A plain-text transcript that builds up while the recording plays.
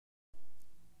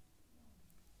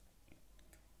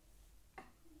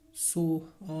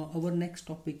Our next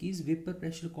topic is vapor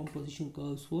pressure composition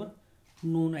curves for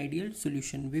non-ideal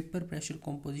solution. Vapor pressure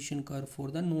composition curve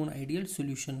for the non-ideal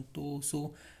solution.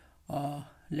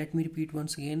 Let me repeat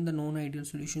once again. The non-ideal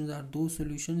solutions are those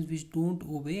solutions which don't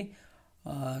obey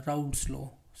Raoult's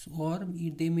law, or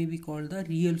they may be called the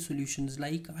real solutions,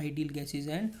 like ideal gases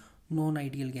and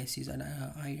non-ideal gases. And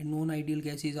non-ideal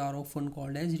gases are often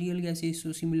called as real gases.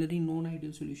 So similarly,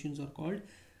 non-ideal solutions are called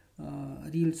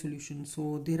real solution.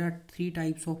 So there are three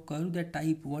types of curve, that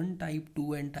type 1, type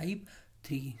 2 and type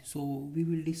 3. So we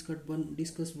will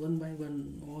discuss one by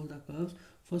one all the curves.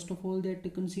 First of all,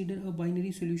 that consider a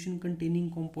binary solution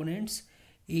containing components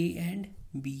A and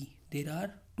B. There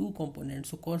are two components,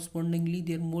 so correspondingly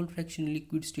their mole fraction in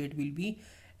liquid state will be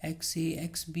XA,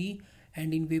 XB,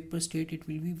 and in vapor state it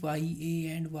will be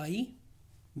YA and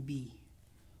YB.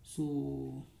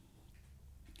 So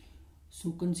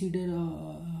consider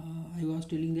I was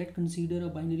telling that consider a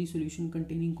binary solution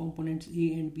containing components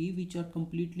A and B which are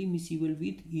completely miscible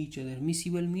with each other.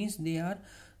 Miscible means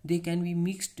they can be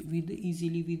mixed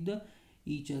easily with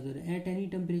each other. At any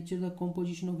temperature, the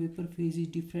composition of vapor phase is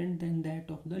different than that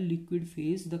of the liquid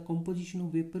phase. The composition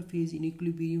of vapor phase in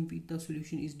equilibrium with the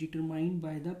solution is determined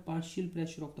by the partial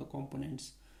pressure of the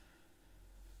components.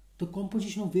 The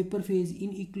composition of vapor phase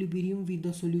in equilibrium with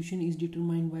the solution is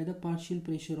determined by the partial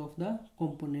pressure of the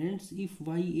components. If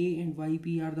YA and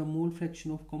YB are the mole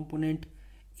fraction of component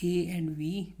A and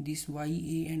B, this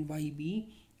YA and YB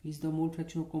is the mole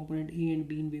fraction of component A and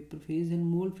B in vapor phase, and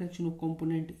mole fraction of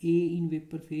component A in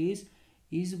vapor phase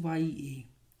is YA.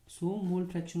 So mole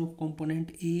fraction of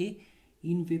component A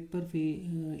in vapor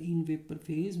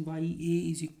phase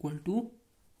YA is equal to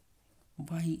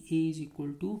PA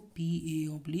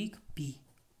oblique P.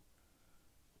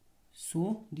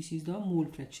 So this is the mole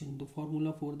fraction, the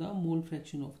formula for the mole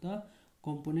fraction of the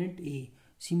component A.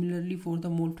 Similarly, for the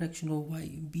mole fraction of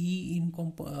B in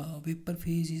vapor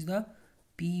phase is the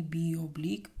PB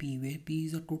oblique P, where P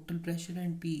is the total pressure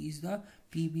and PB is the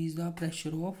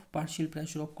partial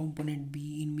pressure of component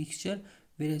B in mixture,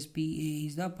 whereas PA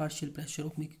is the partial pressure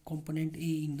of component A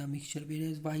in the mixture,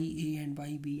 whereas YA and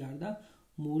YB are the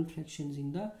mole fractions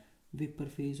in the vapor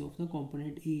phase of the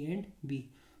component A and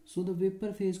B. So the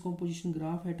vapor phase composition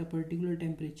graph at a particular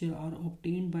temperature are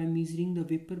obtained by measuring the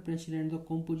vapor pressure and the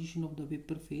composition of the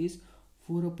vapor phase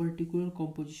for a particular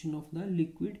composition of the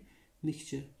liquid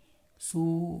mixture.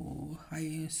 So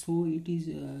it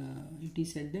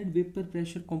is said that vapor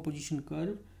pressure composition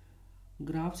curve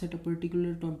graphs at a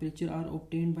particular temperature are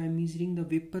obtained by measuring the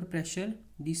vapor pressure,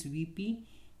 this VP,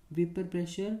 vapor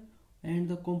pressure, and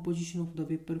the composition of the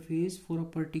vapor phase for a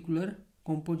particular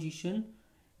composition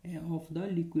of the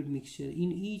liquid mixture.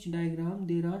 In each diagram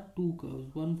there are two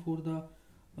curves, one for the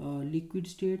liquid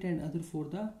state and other for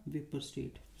the vapor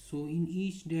state. So in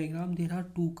each diagram there are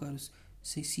two curves.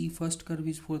 So see, first curve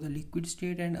is for the liquid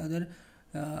state and other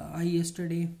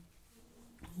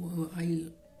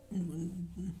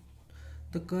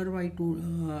the curve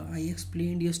I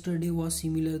explained yesterday was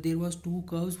similar. There was two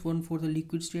curves, one for the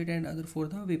liquid state and other for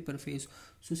the vapor phase.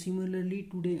 So similarly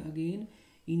today again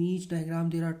in each diagram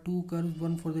there are two curves,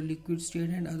 one for the liquid state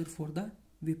and other for the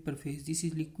vapor phase. This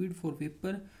is liquid for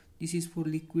vapor, this is for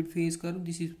liquid phase curve,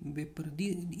 this is vapor.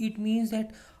 It means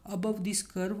that above this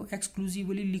curve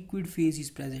exclusively liquid phase is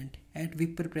present at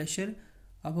vapor pressure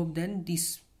above than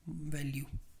this value.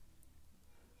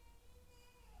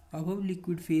 Above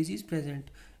liquid phase is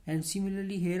present, and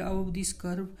similarly here above this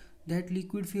curve that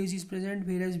liquid phase is present,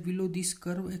 whereas below this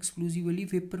curve exclusively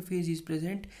vapor phase is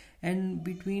present, and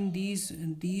between these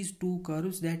two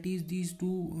curves, that is these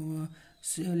two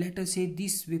let us say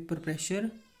this vapor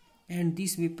pressure and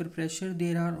this vapor pressure,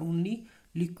 there are only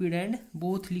liquid, and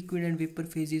both liquid and vapor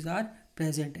phases are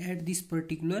present at this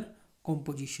particular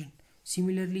composition.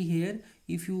 Similarly here,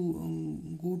 if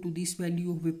you go to this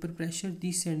value of vapor pressure,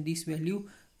 this and this value,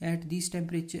 at this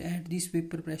temperature, at this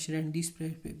vapor pressure and this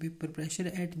vapor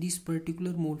pressure, at this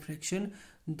particular mole fraction,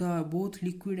 the both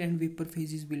liquid and vapor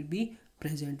phases will be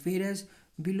present, whereas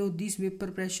below this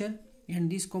vapor pressure and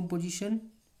this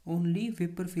composition only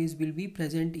vapor phase will be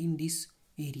present in this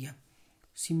area.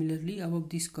 Similarly above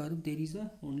this curve there is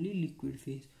only liquid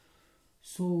phase.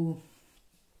 So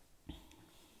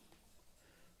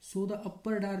the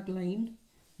upper dark line,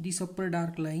 this upper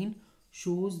dark line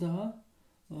shows the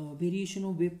variation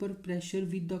of vapor pressure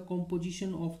with the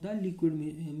composition of the liquid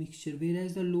mixture,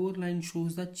 whereas the lower line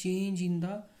shows the change in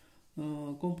the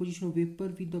composition of vapor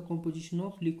with the composition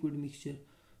of liquid mixture.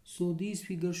 So these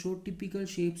figures show typical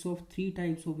shapes of three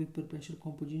types of vapor pressure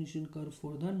composition curve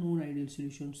for the non-ideal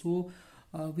solution. So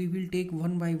we will take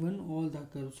one by one all the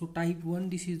curves. So type 1,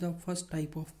 this is the first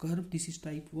type of curve, this is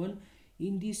type 1.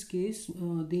 In this case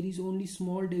there is only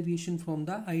small deviation from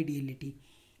the ideality.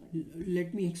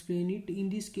 Let me explain it. In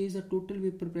this case the total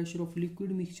vapor pressure of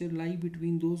liquid mixture lie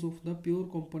between those of the pure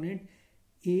component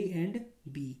A and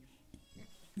B.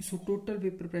 So total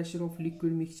vapor pressure of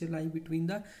liquid mixture lie between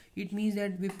the, it means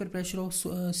that vapor pressure of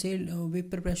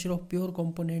vapor pressure of pure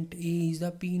component A is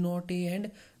the P naught A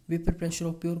and vapor pressure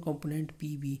of pure component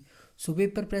PB. So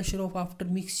vapor pressure of after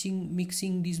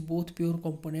mixing these both pure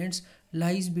components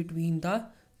lies between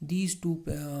these two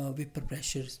vapor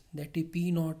pressures, that is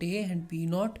P naught A and P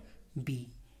naught B.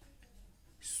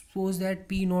 Suppose that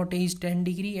P naught A is 10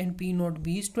 degree and P naught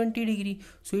B is 20 degree.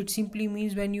 So it simply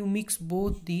means when you mix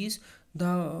both these,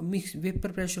 the vapor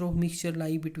pressure of mixture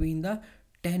lie between the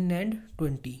 10 and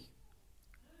 20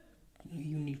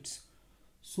 units.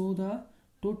 So the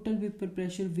total vapor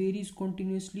pressure varies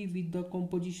continuously with the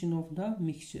composition of the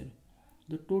mixture.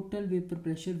 The total vapor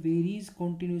pressure varies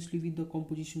continuously with the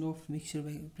composition of mixture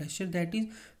pressure. That is,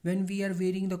 when we are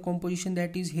varying the composition,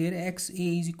 that is here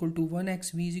XA is equal to 1,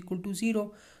 XB is equal to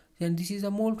 0. And this is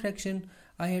a mole fraction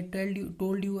I had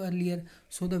told you earlier.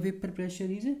 So the vapor pressure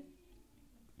is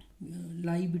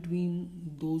lie between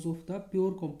those of the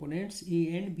pure components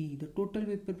A and B. The total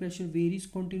vapor pressure varies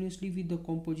continuously with the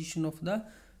composition of the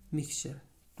mixture.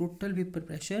 Total vapor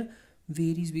pressure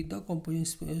varies with the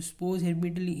composition. Suppose here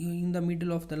in the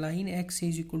middle of the line X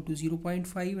is equal to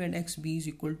 0.5 and XB is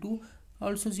equal to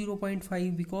also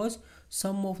 0.5, because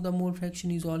sum of the mole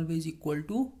fraction is always equal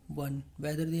to 1,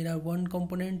 whether there are one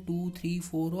component, 2, 3,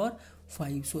 4 or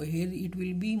 5. So here it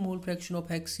will be mole fraction of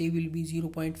XA will be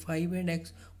 0.5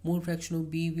 and mole fraction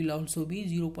of B will also be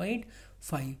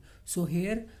 0.5. So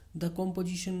here the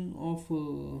composition of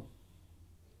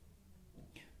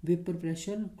vapor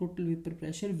pressure, total vapor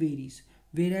pressure varies,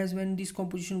 whereas when this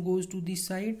composition goes to this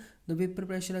side, the vapor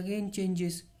pressure again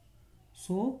changes.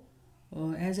 So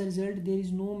as a result, there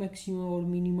is no maxima or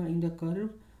minima in the curve,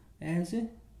 as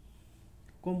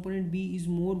component B is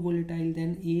more volatile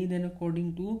than A. Then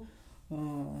according to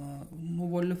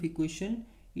Monolov equation,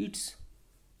 it's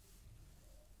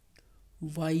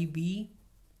YB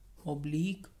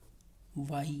oblique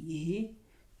YA,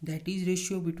 that is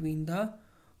ratio between the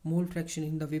mole fraction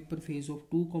in the vapor phase of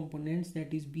two components,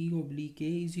 that is B oblique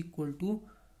A, is equal to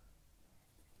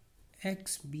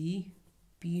XB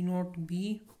P naught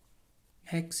B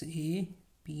XA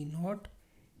P naught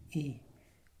A,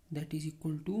 that is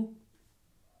equal to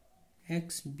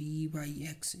XB by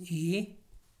XA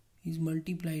is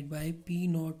multiplied by P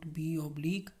naught B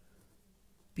oblique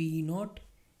P naught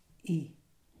A.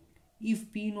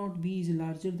 If P naught B is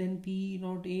larger than P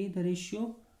naught A, the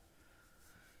ratio,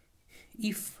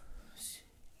 if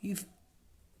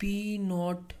P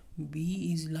naught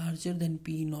B is larger than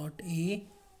P naught A,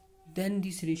 then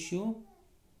this ratio,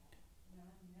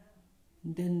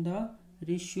 then the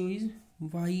ratio is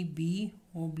YB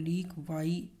oblique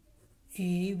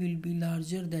YA will be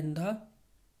larger than the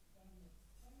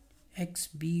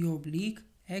XB oblique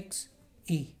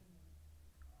XA.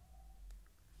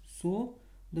 So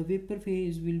the vapor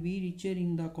phase will be richer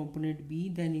in the component B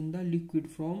than in the liquid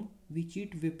from which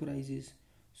it vaporizes.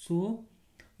 So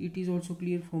it is also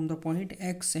clear from the point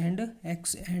X and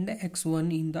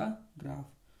X1 in the graph.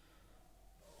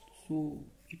 So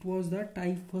it was the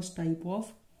first type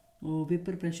of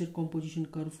vapor pressure composition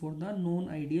curve for the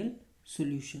non-ideal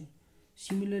solution.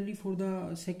 Similarly, for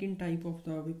the second type of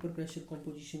the vapor pressure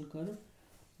composition curve,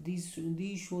 these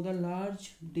show the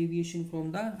large deviation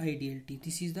from the ideality.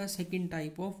 This is the second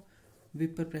type of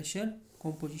vapor pressure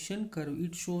composition curve.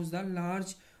 It shows the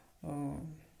large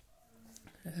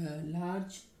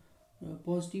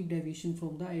positive deviation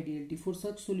from the ideality. For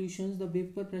such solutions, the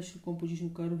vapor pressure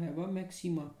composition curve have a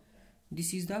maxima.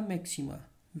 This is the maxima,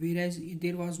 whereas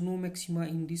there was no maxima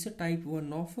in this type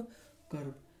 1 of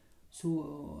curve.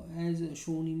 So as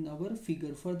shown in our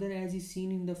figure. Further, as is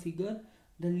seen in the figure,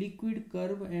 the liquid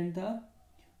curve and the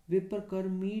vapor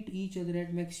curve meet each other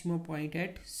at maxima point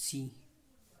at C.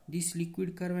 This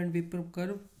liquid curve and vapor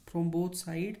curve from both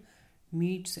sides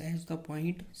meets at the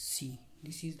point C.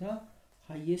 This is the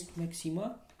highest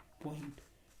maxima point.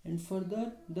 And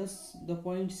further, thus the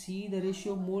point C, the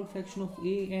ratio of mole fraction of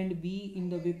A and B in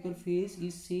the vapor phase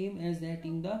is same as that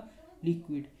in the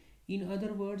liquid. In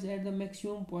other words, at the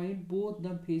maximum point, both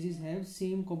the phases have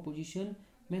same composition.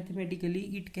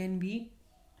 Mathematically, it can be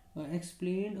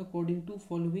explained according to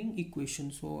following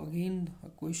equation. So again,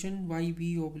 equation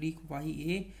YB oblique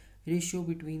YA, ratio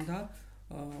between the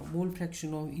mole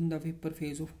fraction of in the vapor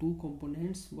phase of two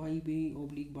components YB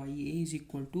oblique YA is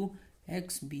equal to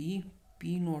XB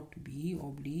P naught B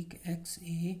oblique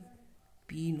XA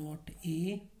P naught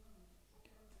A,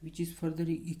 which is further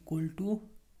equal to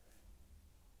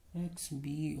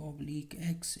XB oblique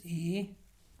XA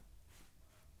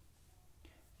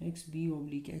XB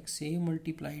oblique XA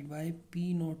multiplied by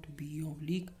P naught B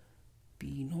oblique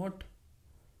P naught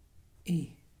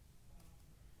A,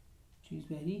 which is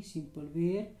very simple,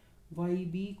 where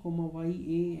YB,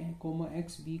 YA,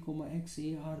 XB,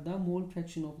 XA are the mole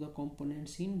fraction of the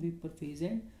components in vapor phase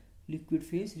and liquid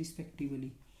phase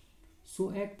respectively.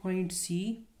 So at point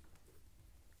C,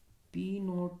 P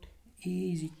naught A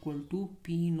is equal to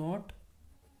P naught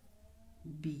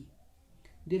B.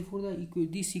 Therefore,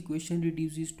 this equation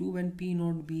reduces to, when P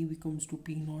naught B becomes to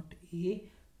P naught A,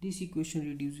 this equation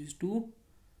reduces to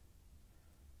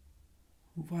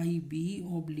YB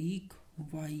oblique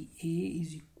YA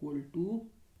is equal to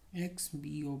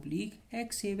XB oblique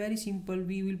XA. Very simple.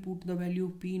 We will put the value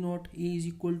of P naught A is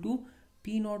equal to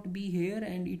P naught B here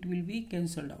and it will be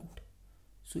cancelled out.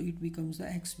 So it becomes the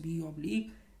XB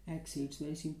oblique XA. It's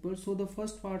very simple. So the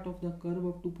first part of the curve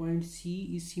up to point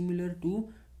C is similar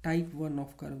to type 1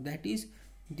 of curve. That is,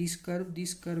 this curve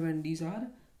and these are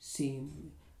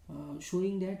same.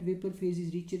 Showing that vapor phase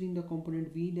is richer in the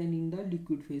component V than in the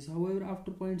liquid phase. However, after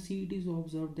point C, it is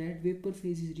observed that vapor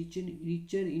phase is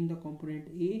richer in the component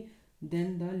A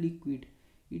than the liquid.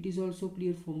 It is also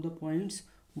clear from the points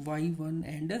Y1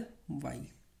 and Y.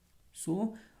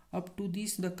 So up to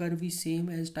this, the curve is same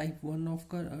as type 1 of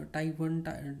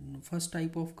first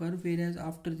type of curve, whereas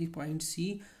after the point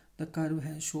C, the curve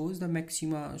shows the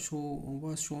maxima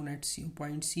was shown at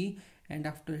point C, and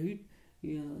after it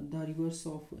the reverse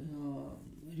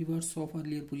of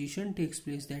earlier position takes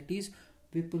place. That is,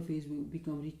 vapor phase will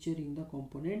become richer in the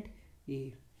component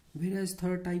A. Whereas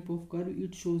third type of curve,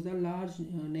 it shows the large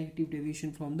negative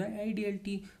deviation from the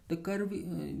ideality. The curve,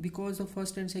 because the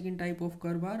first and second type of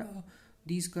curve are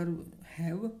these curve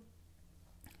have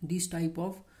this type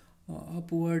of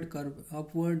upward curve.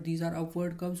 These are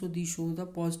upward curves, so these show the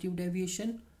positive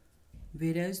deviation,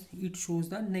 whereas it shows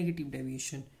the negative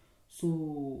deviation.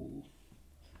 So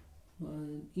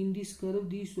in this curve,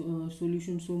 these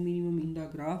solutions show minimum in the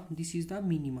graph. This is the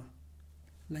minima,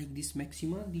 like this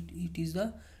maxima, it is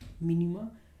the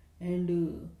minima,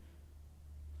 and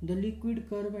the liquid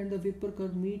curve and the vapor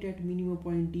curve meet at minimum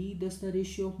point D. Thus the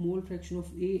ratio of mole fraction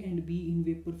of A and B in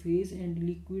vapor phase and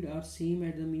liquid are same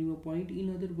at the minimum point.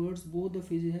 In other words, both the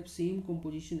phases have same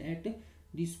composition at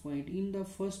this point. In the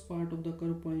first part of the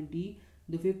curve point D,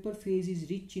 the vapor phase is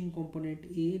rich in component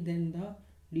A than the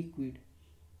liquid.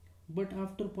 But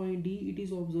after point D, it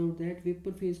is observed that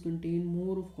vapor phase contains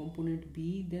more of component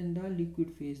B than the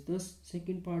liquid phase. Thus,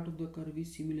 second part of the curve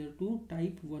is similar to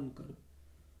type 1 curve.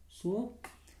 So,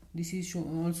 this is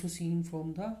also seen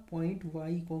from the point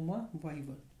Y,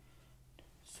 Y1.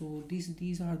 So,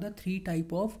 these are the three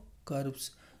type of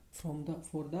curves for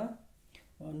the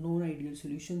non-ideal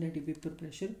solution, that is vapor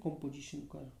pressure composition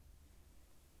curve.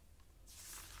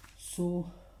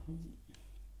 So,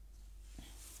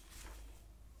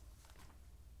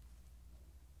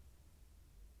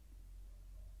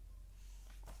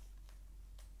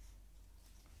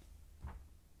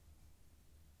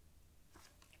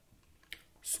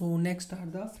 next are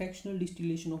the fractional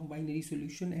distillation of binary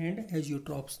solution and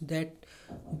azeotrophs.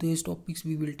 Those topics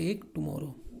we will take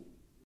tomorrow.